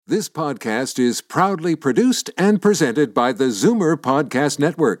This podcast is proudly produced and presented by the Zoomer Podcast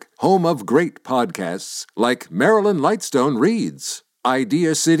Network, home of great podcasts like Marilyn Lightstone Reads,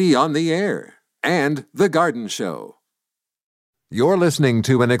 Idea City on the Air, and The Garden Show. You're listening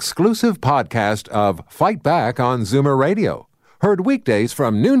to an exclusive podcast of Fight Back on Zoomer Radio, heard weekdays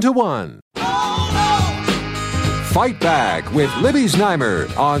from noon to 1. Oh, no! Fight Back with Libby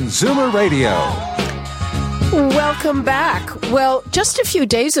Znaimer on Zoomer Radio. Welcome back. Well, just a few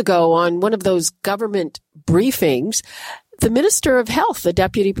days ago on one of those government briefings, the Minister of Health, the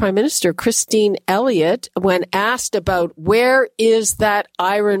Deputy Prime Minister, Christine Elliott, when asked about where is that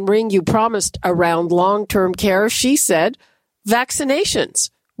iron ring you promised around long-term care, she said vaccinations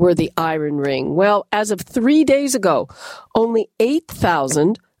were the iron ring. Well, as of 3 days ago, only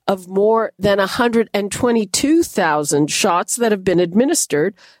 8,000 of more than 122,000 shots that have been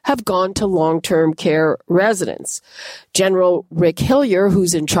administered have gone to long-term care residents. General Rick Hillier,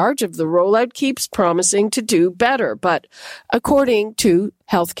 who's in charge of the rollout, keeps promising to do better. But according to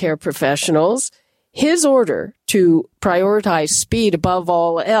healthcare professionals, his order to prioritize speed above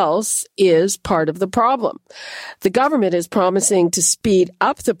all else is part of the problem. The government is promising to speed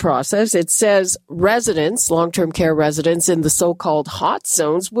up the process. It says residents, long-term care residents in the so-called hot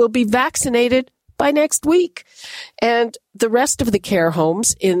zones will be vaccinated by next week. And the rest of the care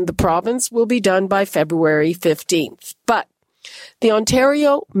homes in the province will be done by February 15th. But the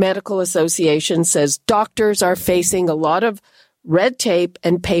Ontario Medical Association says doctors are facing a lot of red tape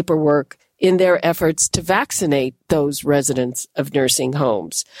and paperwork in their efforts to vaccinate those residents of nursing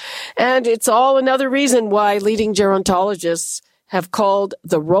homes. And it's all another reason why leading gerontologists have called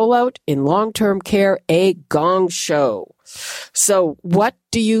the rollout in long-term care a gong show. So what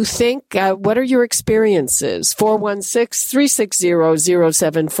do you think? What are your experiences?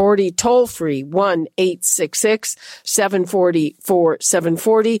 416-360-0740, toll-free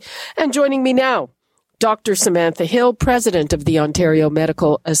 1-866-740-4740. And joining me now, Dr. Samantha Hill, president of the Ontario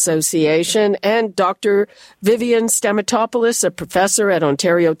Medical Association, and Dr. Vivian Stamatopoulos, a professor at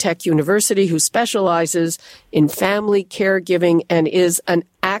Ontario Tech University who specializes in family caregiving and is an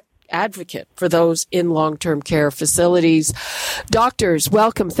advocate for those in long-term care facilities. Doctors,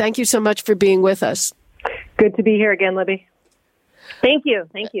 welcome. Thank you so much for being with us. Good to be here again, Libby. Thank you.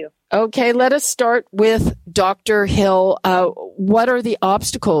 Thank you. Okay, let us start with Dr. Hill. What are the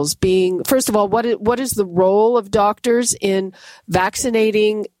obstacles first of all, what is the role of doctors in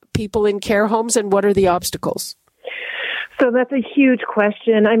vaccinating people in care homes, and what are the obstacles? So that's a huge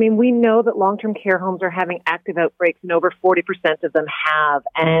question. I mean, we know that long-term care homes are having active outbreaks, and over 40% of them have.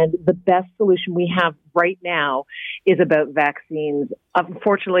 And the best solution we have right now is about vaccines.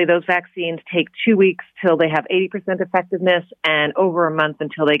 Unfortunately, those vaccines take 2 weeks till they have 80% effectiveness and over a month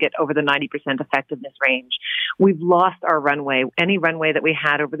until they get over the 90% effectiveness range. We've lost our runway. Any runway that we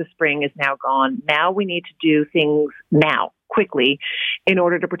had over the spring is now gone. Now we need to do things now, quickly, in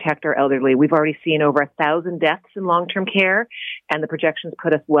order to protect our elderly. We've already seen over 1,000 deaths in long-term care, and the projections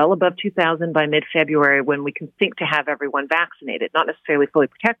put us well above 2,000 by mid-February when we can think to have everyone vaccinated, not necessarily fully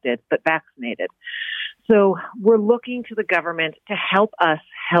protected, but vaccinated. So we're looking to the government to help us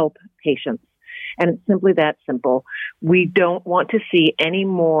help patients. And it's simply that simple. We don't want to see any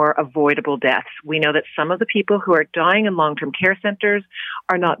more avoidable deaths. We know that some of the people who are dying in long-term care centers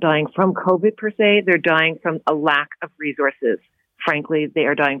are not dying from COVID per se. They're dying from a lack of resources. Frankly, they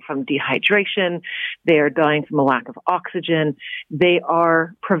are dying from dehydration. They are dying from a lack of oxygen. They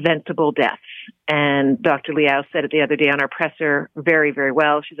are preventable deaths. And Dr. Liao said it the other day on our presser very, very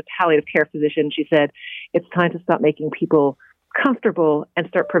well. She's a palliative care physician. She said, it's time to stop making people comfortable and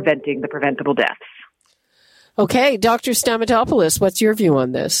start preventing the preventable deaths. Okay, Dr. Stamatopoulos, what's your view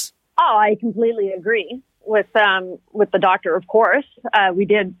on this? Oh, I completely agree with the doctor. Of course, we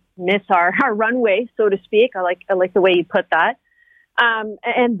did miss our runway, so to speak. I like the way you put that,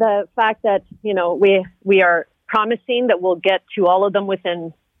 and the fact that we are promising that we'll get to all of them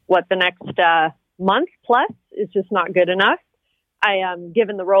within the next month plus is just not good enough.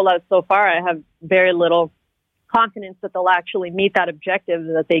 Given the rollout so far, I have very little confidence that they'll actually meet that objective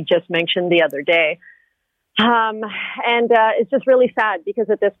that they just mentioned the other day. And it's just really sad because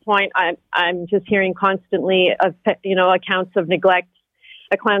at this point, I'm just hearing constantly of, accounts of neglect,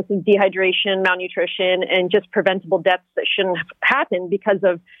 accounts of dehydration, malnutrition, and just preventable deaths that shouldn't have happened because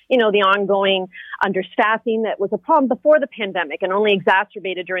of, the ongoing understaffing that was a problem before the pandemic and only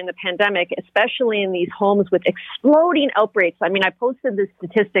exacerbated during the pandemic, especially in these homes with exploding outbreaks. I mean, I posted the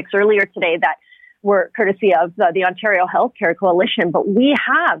statistics earlier today that were courtesy of the Ontario Healthcare Coalition, but we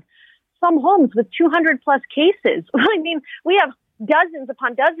have some homes with 200 plus cases. I mean, we have dozens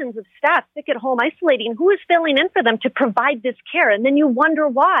upon dozens of staff sick at home isolating. Who is filling in for them to provide this care? And then you wonder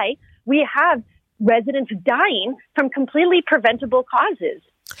why we have residents dying from completely preventable causes.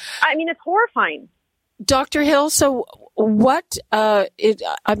 I mean, it's horrifying. Dr. Hill, so what, my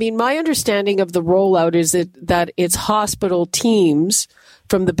understanding of the rollout is that it's hospital teams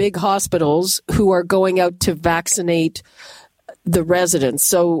from the big hospitals who are going out to vaccinate the residents.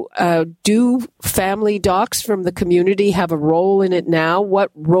 So do family docs from the community have a role in it now?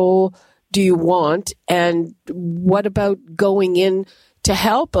 What role do you want? And what about going in to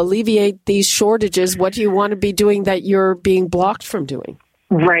help alleviate these shortages? What do you want to be doing that you're being blocked from doing?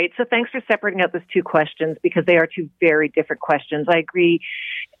 Right. So thanks for separating out those two questions because they are two very different questions. I agree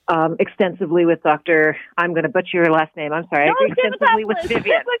extensively with Dr. I'm going to butcher your last name. I'm sorry. I agree extensively with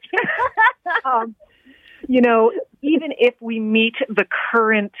Vivian. Even if we meet the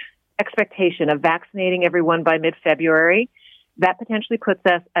current expectation of vaccinating everyone by mid-February, that potentially puts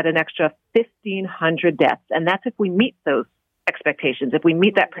us at an extra 1,500 deaths. And that's if we meet those expectations, if we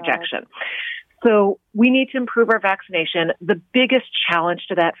meet that projection. So we need to improve our vaccination. The biggest challenge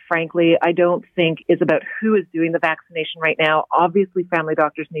to that, frankly, I don't think is about who is doing the vaccination right now. Obviously, family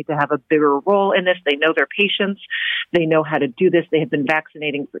doctors need to have a bigger role in this. They know their patients. They know how to do this. They have been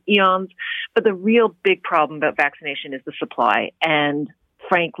vaccinating for eons. But the real big problem about vaccination is the supply. And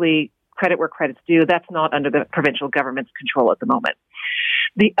frankly, credit where credit's due, that's not under the provincial government's control at the moment.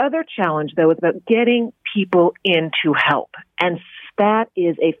 The other challenge, though, is about getting people in to help. And that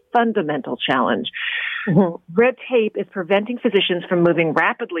is a fundamental challenge. Mm-hmm. Red tape is preventing physicians from moving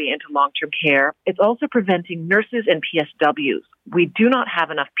rapidly into long-term care. It's also preventing nurses and PSWs. We do not have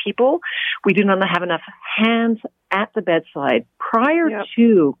enough people. We do not have enough hands at the bedside. Prior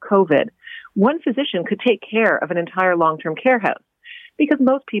to COVID, one physician could take care of an entire long-term care house because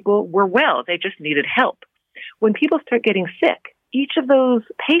most people were well. They just needed help. When people start getting sick, each of those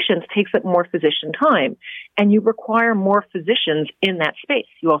patients takes up more physician time, and you require more physicians in that space.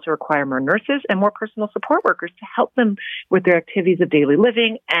 You also require more nurses and more personal support workers to help them with their activities of daily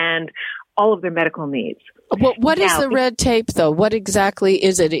living and all of their medical needs. Well, what is the red tape, though? What exactly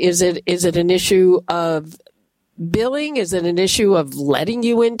is it? Is it an issue of billing? Is it an issue of letting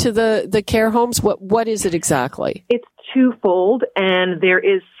you into the care homes? What is it exactly? It's twofold, and there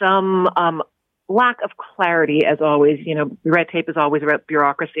is some lack of clarity, as always. Red tape is always about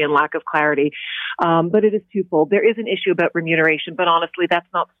bureaucracy and lack of clarity. But it is twofold. There is an issue about remuneration, but honestly, that's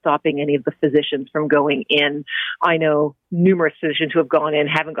not stopping any of the physicians from going in. I know numerous physicians who have gone in,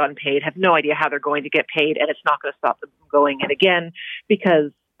 haven't gotten paid, have no idea how they're going to get paid, and it's not going to stop them from going in again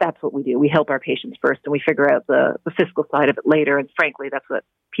because that's what we do. We help our patients first, and we figure out the fiscal side of it later. And frankly, that's what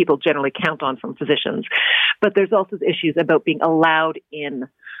people generally count on from physicians. But there's also issues about being allowed in.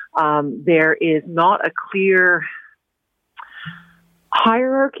 There is not a clear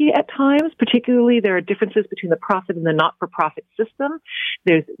hierarchy at times. Particularly, there are differences between the profit and the not-for-profit system.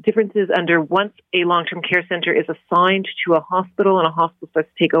 There's differences under once a long-term care center is assigned to a hospital and a hospital starts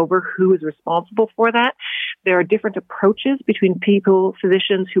to take over, who is responsible for that. There are different approaches between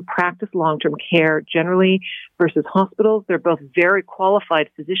physicians who practice long-term care generally versus hospitals. They're both very qualified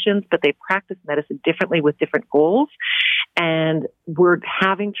physicians, but they practice medicine differently with different goals. And we're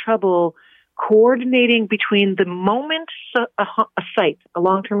having trouble coordinating between the moment a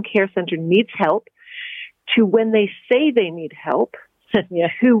long-term care center needs help to when they say they need help,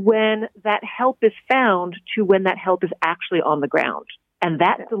 to when that help is found, to when that help is actually on the ground. And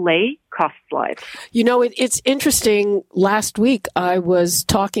that delay costs lives. It's interesting. Last week, I was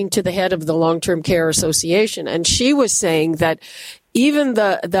talking to the head of the Long-Term Care Association, and she was saying that even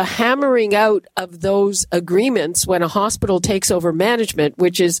the hammering out of those agreements when a hospital takes over management,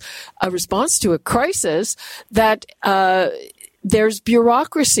 which is a response to a crisis, that there's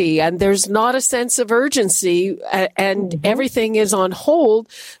bureaucracy and there's not a sense of urgency and everything is on hold.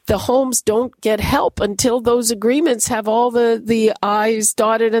 The homes don't get help until those agreements have all the I's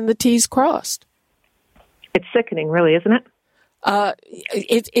dotted and the T's crossed. It's sickening, really, isn't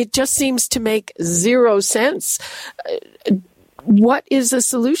it? It just seems to make zero sense. What is the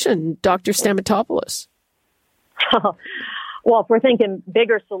solution, Dr. Stamatopoulos? Well, if we're thinking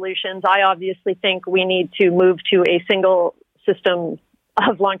bigger solutions, I obviously think we need to move to a single system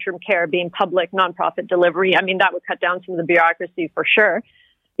of long-term care being public, nonprofit delivery. I mean, that would cut down some of the bureaucracy for sure,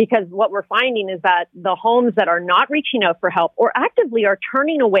 because what we're finding is that the homes that are not reaching out for help or actively are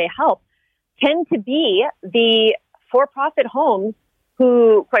turning away help tend to be the for-profit homes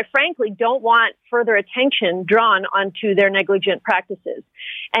who, quite frankly, don't want further attention drawn onto their negligent practices.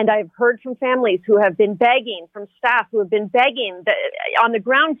 And I've heard from families who have been begging, from staff who have been begging on the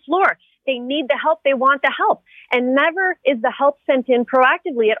ground floor, They need the help. They want the help. And never is the help sent in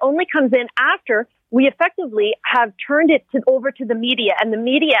proactively. It only comes in after we effectively have turned it over to the media, and the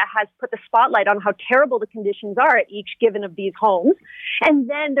media has put the spotlight on how terrible the conditions are at each given of these homes. And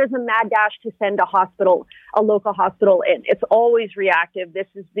then there's a mad dash to send a local hospital in. It's always reactive. This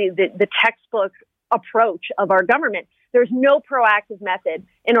is the textbook approach of our government. There's no proactive method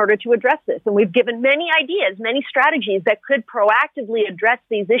in order to address this. And we've given many ideas, many strategies that could proactively address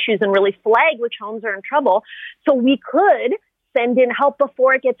these issues and really flag which homes are in trouble so we could send in help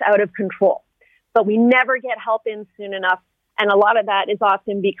before it gets out of control. But we never get help in soon enough. And a lot of that is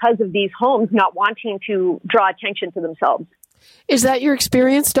often because of these homes not wanting to draw attention to themselves. Is that your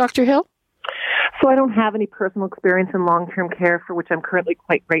experience, Dr. Hill? So I don't have any personal experience in long-term care, for which I'm currently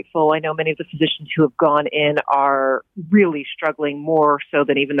quite grateful. I know many of the physicians who have gone in are really struggling more so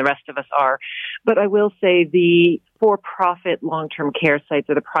than even the rest of us are. But I will say the for-profit long-term care sites,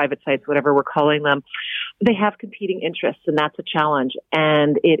 or the private sites, whatever we're calling them, they have competing interests, and that's a challenge.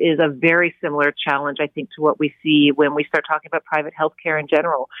 And it is a very similar challenge, I think, to what we see when we start talking about private health care in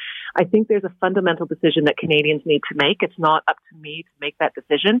general. I think there's a fundamental decision that Canadians need to make. It's not up to me to make that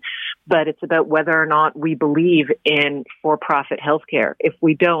decision, but it's about whether or not we believe in for-profit health care. If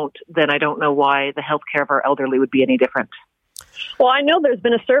we don't, then I don't know why the health care of our elderly would be any different. Well, I know there's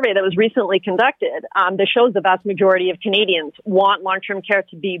been a survey that was recently conducted that shows the vast majority of Canadians want long-term care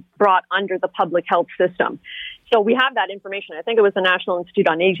to be brought under the public health system. So we have that information. I think it was the National Institute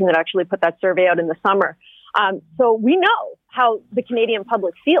on Aging that actually put that survey out in the summer. So we know how the Canadian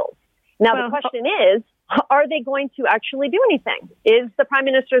public feels. Now, the question is, are they going to actually do anything? Is the Prime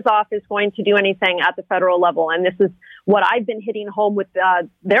Minister's office going to do anything at the federal level? And this is what I've been hitting home with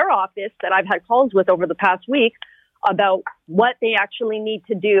their office that I've had calls with over the past week about what they actually need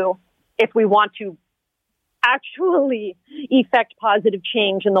to do if we want to actually effect positive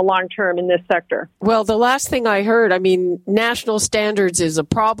change in the long term in this sector. Well, the last thing I heard, national standards is a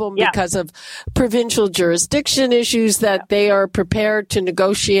problem because of provincial jurisdiction issues that they are prepared to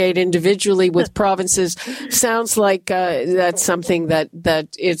negotiate individually with provinces. Sounds like that's something that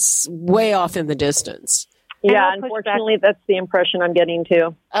it's way off in the distance. Yeah, unfortunately, that's the impression I'm getting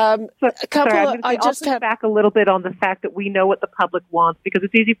too. I'll push back a little bit on the fact that we know what the public wants, because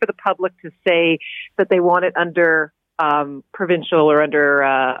it's easy for the public to say that they want it under provincial or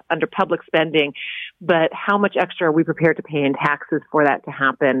under public spending, but how much extra are we prepared to pay in taxes for that to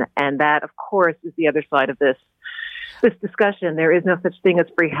happen? And that, of course, is the other side of this discussion. There is no such thing as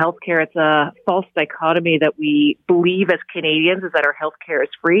free healthcare. It's a false dichotomy that we believe as Canadians is that our healthcare is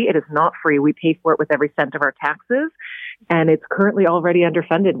free. It is not free. We pay for it with every cent of our taxes, and it's currently already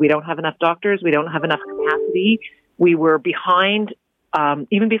underfunded. We don't have enough doctors. We don't have enough capacity. We were behind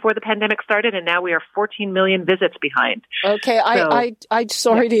even before the pandemic started, and now we are 14 million visits behind. Okay, I'm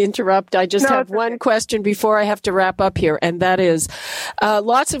sorry to interrupt. I just have one question before I have to wrap up here, and that is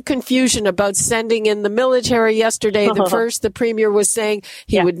lots of confusion about sending in the military yesterday. The Premier was saying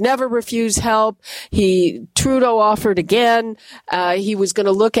he would never refuse help. Trudeau offered again. He was going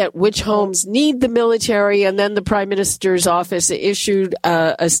to look at which homes need the military, and then the Prime Minister's office issued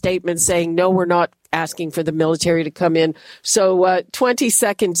a statement saying, no, we're not asking for the military to come in. So 20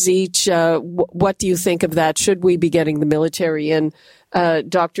 seconds each. What do you think of that? Should we be getting the military in?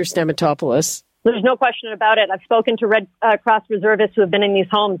 Dr. Stamatopoulos. There's no question about it. I've spoken to Red Cross reservists who have been in these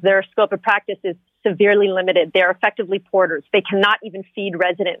homes. Their scope of practice is severely limited. They're effectively porters. They cannot even feed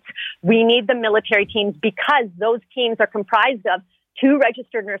residents. We need the military teams because those teams are comprised of 2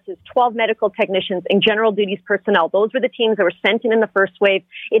 registered nurses, 12 medical technicians, and general duties personnel. Those were the teams that were sent in the first wave.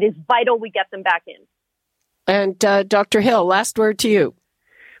 It is vital we get them back in. And Dr. Hill, last word to you.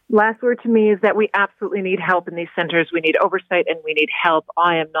 Last word to me is that we absolutely need help in these centers. We need oversight and we need help.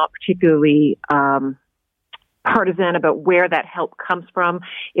 I am not particularly partisan about where that help comes from.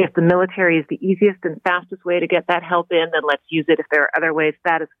 If the military is the easiest and fastest way to get that help in, then let's use it. If there are other ways,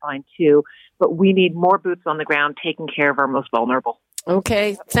 that is fine too. But we need more boots on the ground taking care of our most vulnerable.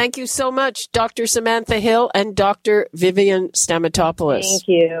 Okay. Thank you so much, Dr. Samantha Hill and Dr. Vivian Stamatopoulos. Thank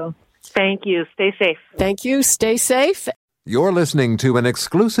you. Thank you. Stay safe. Thank you. Stay safe. You're listening to an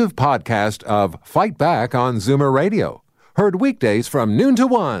exclusive podcast of Fight Back on Zoomer Radio. Heard weekdays from noon to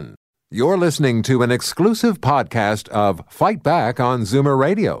 1. You're listening to an exclusive podcast of Fight Back on Zoomer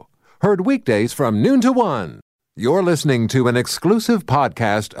Radio. Heard weekdays from noon to 1. You're listening to an exclusive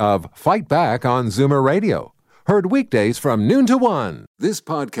podcast of Fight Back on Zoomer Radio. Heard weekdays from noon to 1. This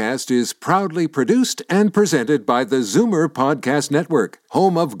podcast is proudly produced and presented by the Zoomer Podcast Network,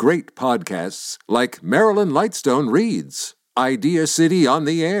 home of great podcasts like Marilyn Lightstone Reads, Idea City on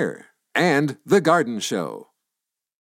the Air, and The Garden Show.